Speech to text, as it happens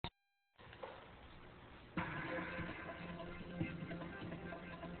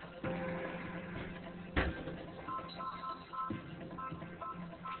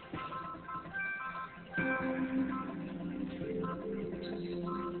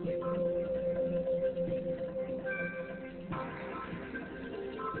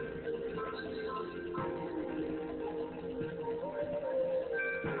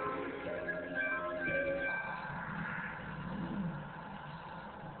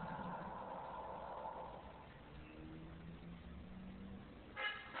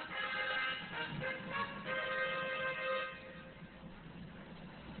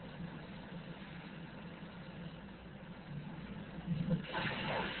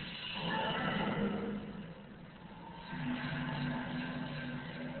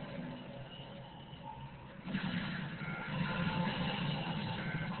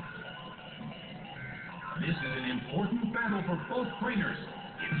battle for both trainers.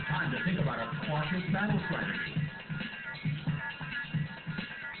 It's time to think about a cautious battle strategy.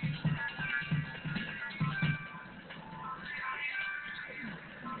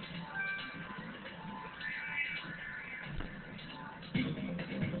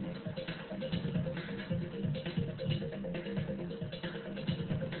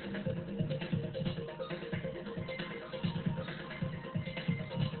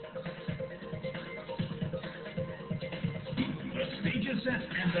 The stage is set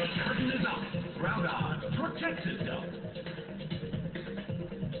and the curtain is up. Groudon protects itself.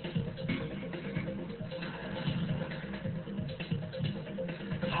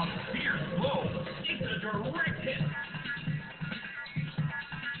 A fierce blow. It's a direct hit.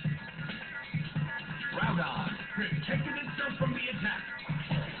 Groudon protected itself from the attack.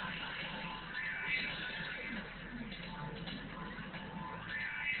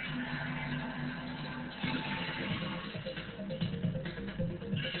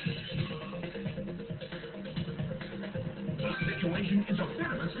 The situation is a bit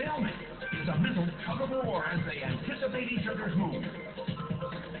of a stalemate. It's a mental tug-of-war as they anticipate each other's moves.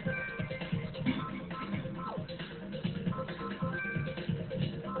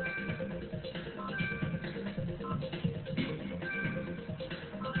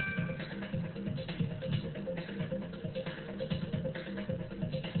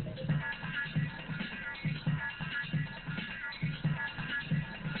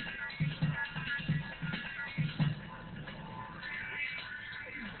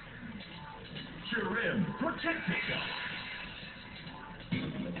 Chirim protects itself.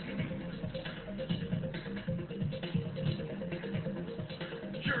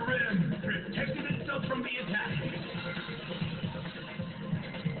 Chirim protected itself from the attack.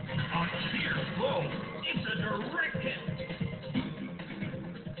 A fierce blow. It's a direct hit.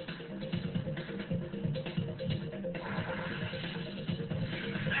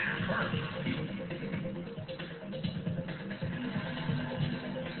 That hurt.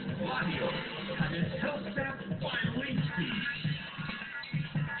 Gladio had his health sapped by leech speed.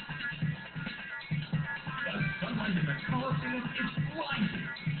 The sunlight in the Colosseum is blinding.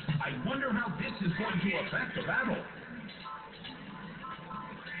 I wonder how this is going to affect the battle.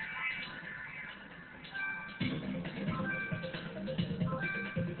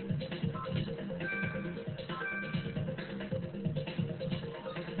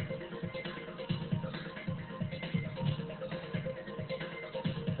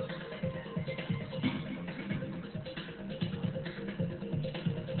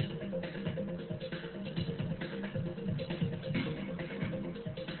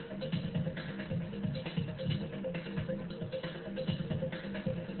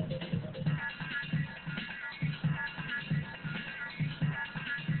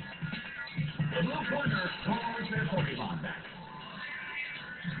 The blue corner calls their Pokemon back.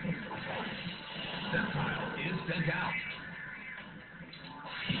 Sceptile is sent out.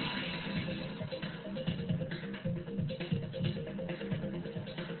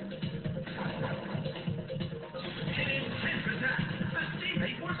 An intense attack. The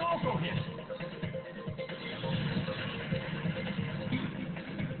teammate was also hit.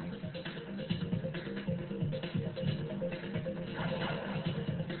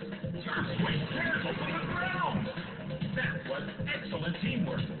 Earthquake tears open the ground. That was excellent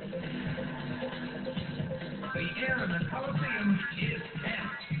teamwork. The air in the Colosseum is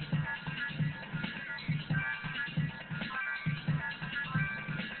tense.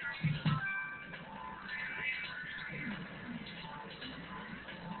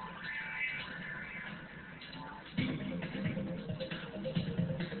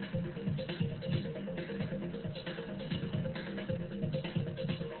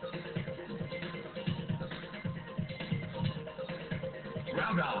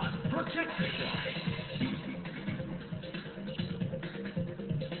 Groudon protects itself.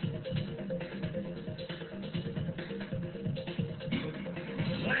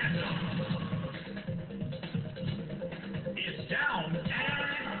 It's down and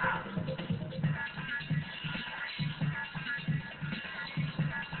out.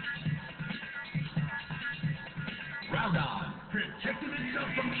 Groudon protected itself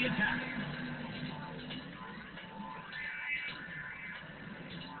from the attack.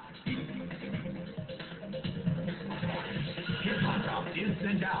 Hitmontop is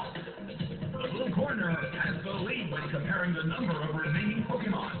sent out. The blue corner has the lead when comparing the number of remaining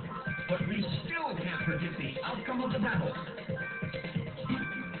Pokemon, but we still can't predict the outcome of the battle.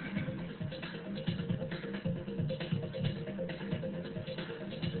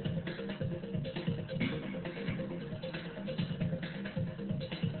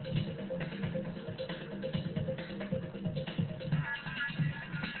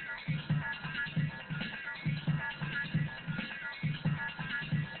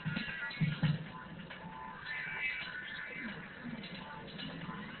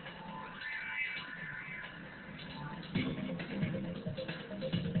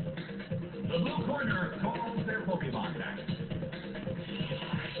 The blue corner calls their Pokemon back.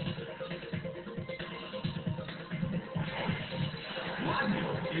 Logic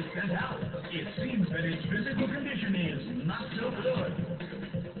is sent out. It seems that its physical condition is not so good.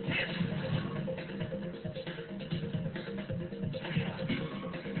 Hit!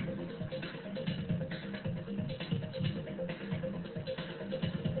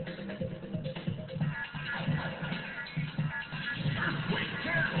 Earthquake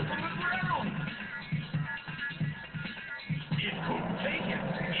canceled from the ground! It couldn't take it.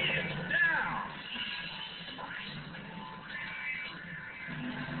 It's down!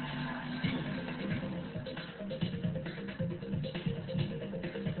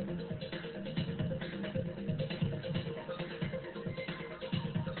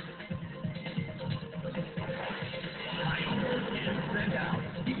 Sent out.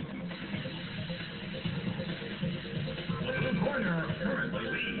 The blue corner currently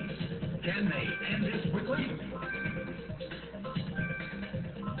leads. Can they end this quickly?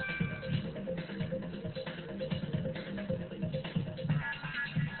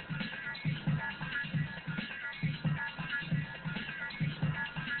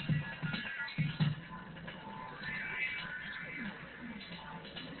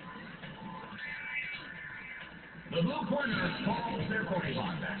 The blue corner calls their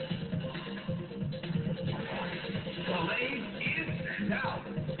Pokemon back. Soleil is sent out.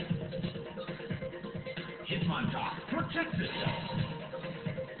 Hitmontop protects itself.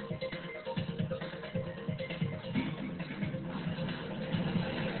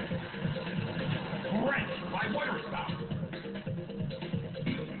 Wrecked by water spout.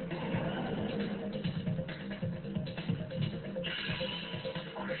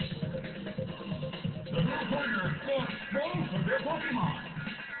 The blue corner caught both of their Pokemon.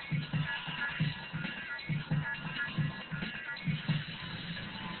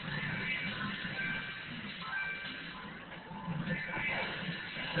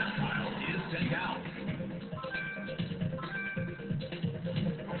 Sceptile is sent out.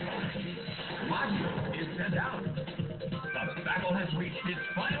 Lagio is sent out. The battle has reached its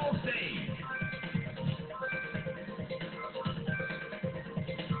final stage.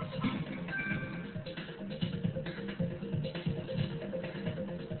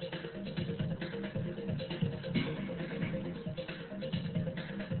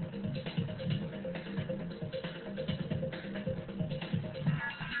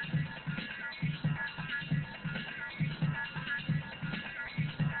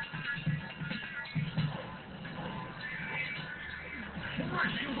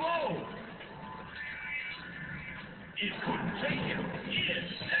 Rushing blow! It couldn't take him.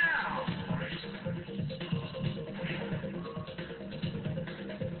 It's down!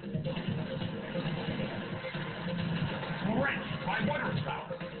 Wrecked by water spout.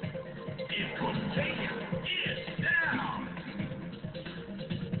 It couldn't take him. It's down!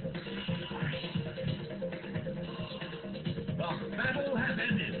 The battle has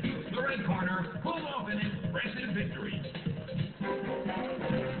ended. The red corner pulled off an impressive victory.